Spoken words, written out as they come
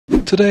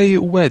Today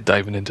we're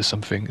diving into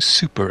something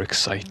super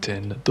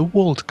exciting, the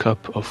World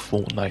Cup of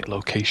Fortnite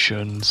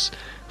locations.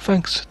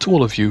 Thanks to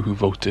all of you who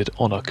voted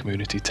on our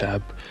community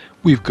tab,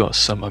 we've got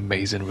some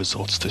amazing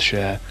results to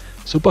share,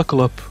 so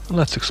buckle up and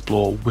let's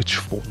explore which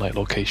Fortnite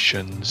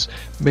locations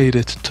made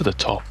it to the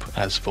top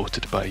as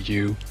voted by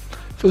you.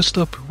 First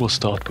up, we'll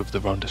start with the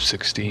round of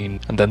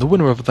 16, and then the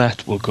winner of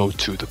that will go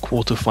to the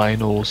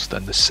quarterfinals,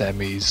 then the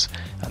semis,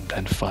 and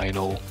then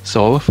final.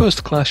 So our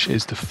first clash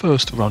is the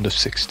first round of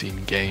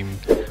 16 game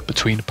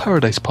between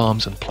Paradise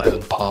Palms and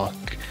Pleasant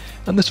Park,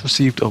 and this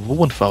received over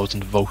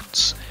 1,000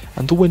 votes,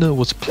 and the winner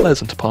was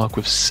Pleasant Park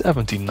with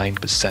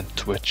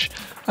 79%, which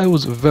I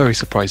was very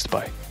surprised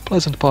by.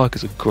 Pleasant Park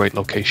is a great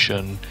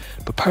location,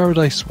 but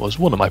Paradise was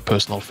one of my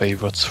personal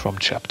favourites from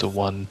Chapter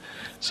 1,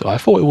 so I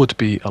thought it would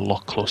be a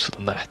lot closer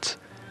than that.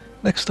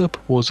 Next up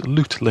was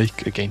Loot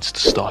Lake against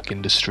Stark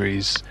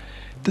Industries.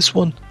 This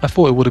one, I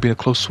thought it would have been a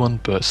close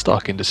one, but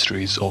Stark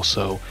Industries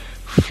also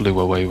flew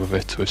away with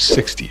it with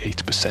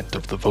 68%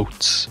 of the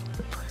votes.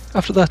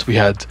 After that we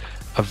had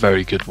a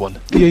very good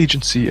one, the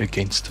Agency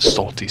against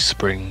Salty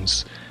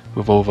Springs.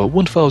 With over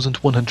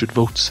 1,100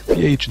 votes,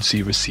 the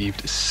Agency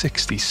received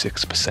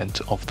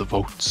 66% of the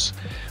votes,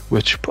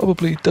 which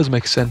probably does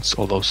make sense,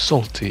 although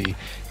Salty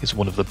is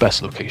one of the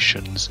best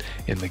locations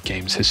in the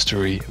game's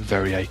history,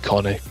 very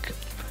iconic.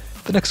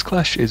 The next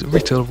clash is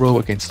Retail Row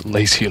against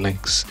Lazy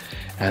Links,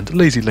 and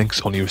Lazy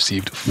Links only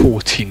received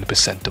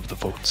 14% of the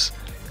votes.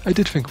 I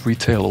did think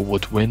Retail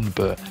would win,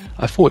 but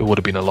I thought it would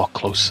have been a lot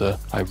closer.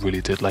 I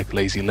really did like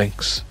Lazy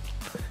Links.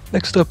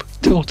 Next up,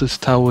 Tilted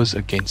Towers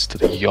against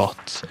the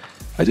Yacht.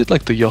 I did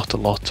like the Yacht a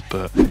lot,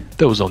 but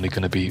there was only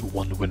going to be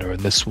one winner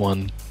in this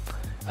one.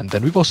 And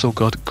then we've also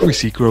got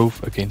Greasy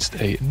Grove against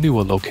a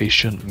newer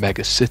location,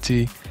 Mega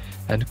City.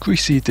 And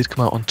Greasy did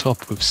come out on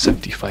top with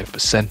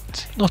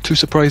 75%. Not too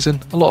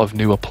surprising, a lot of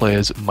newer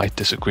players might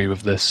disagree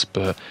with this,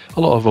 but a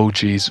lot of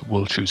OGs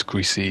will choose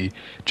Greasy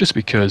just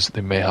because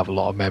they may have a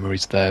lot of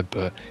memories there,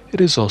 but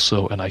it is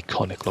also an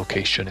iconic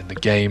location in the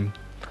game.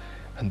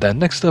 And then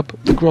next up,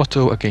 the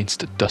Grotto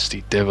against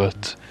Dusty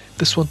Divot.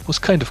 This one was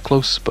kind of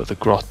close, but the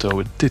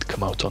Grotto did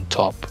come out on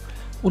top,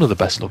 one of the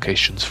best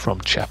locations from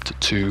Chapter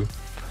 2.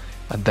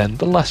 And then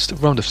the last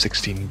round of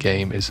 16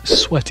 game is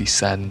Sweaty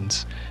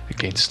Sands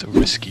against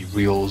Risky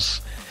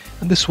Reels,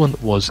 and this one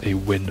was a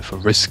win for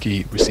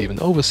Risky,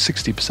 receiving over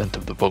 60%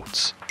 of the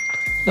votes.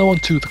 Now on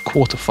to the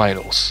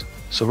quarterfinals.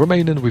 So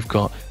remaining we've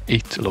got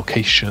 8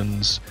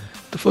 locations.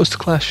 The first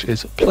clash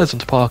is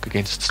Pleasant Park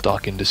against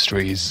Stark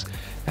Industries,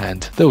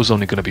 and there was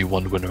only going to be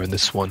one winner in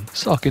this one.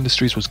 Stark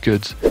Industries was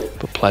good,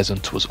 but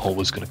Pleasant was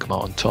always going to come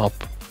out on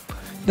top.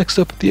 Next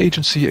up, the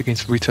Agency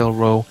against Retail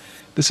Row.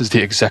 This is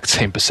the exact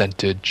same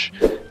percentage,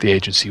 the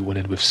Agency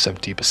winning with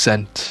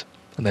 70%,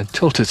 and then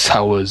Tilted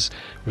Towers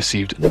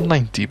received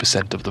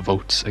 90% of the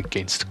votes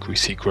against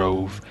Greasy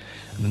Grove.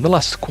 And then the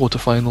last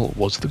quarterfinal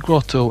was the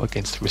Grotto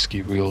against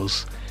Risky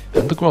Reels,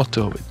 and the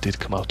Grotto did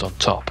come out on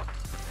top.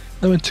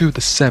 Now into the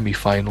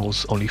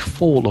semi-finals, only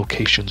 4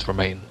 locations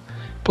remain.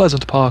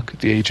 Pleasant Park,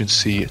 the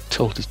Agency,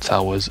 Tilted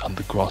Towers and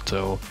the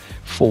Grotto,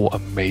 4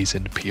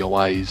 amazing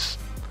POIs.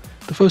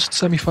 The first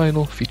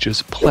semi-final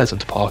features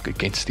Pleasant Park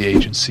against the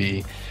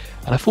Agency,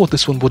 and I thought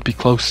this one would be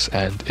close,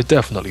 and it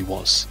definitely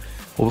was.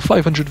 Over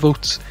 500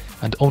 votes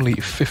and only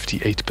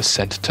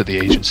 58% to the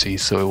Agency,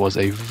 so it was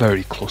a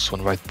very close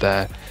one right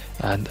there,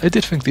 and I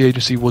did think the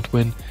Agency would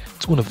win.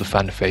 It's one of the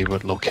fan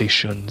favourite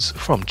locations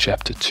from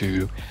Chapter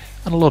 2,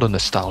 and a lot of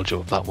nostalgia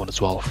of that one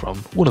as well, from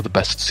one of the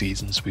best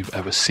seasons we've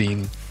ever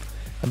seen.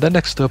 And then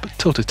next up,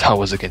 Tilted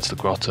Towers against the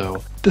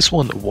Grotto. This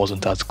one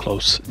wasn't as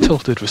close.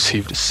 Tilted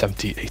received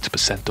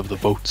 78% of the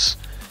votes.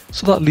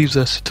 So that leaves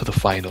us to the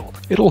final.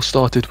 It all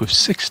started with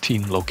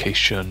 16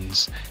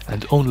 locations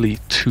and only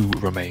 2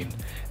 remain.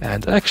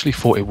 And I actually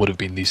thought it would have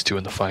been these 2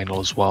 in the final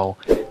as well.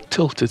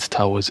 Tilted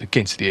Towers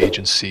against the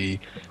Agency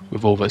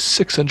with over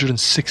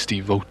 660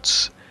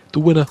 votes. The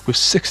winner with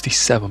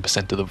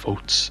 67% of the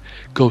votes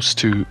goes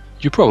to,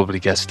 you probably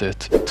guessed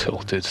it,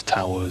 Tilted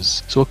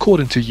Towers. So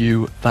according to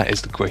you, that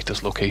is the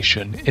greatest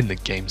location in the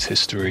game's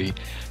history,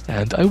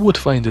 and I would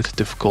find it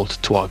difficult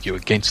to argue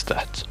against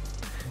that.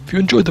 If you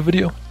enjoyed the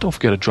video, don't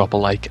forget to drop a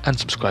like and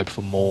subscribe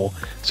for more,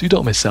 so you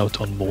don't miss out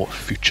on more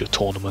future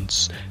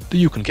tournaments that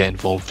you can get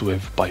involved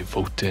with by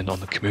voting on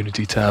the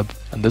community tab.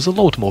 And there's a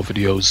load more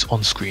videos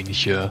on screen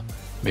here.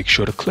 Make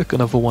sure to click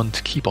another one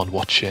to keep on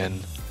watching,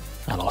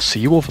 and I'll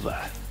see you over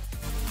there.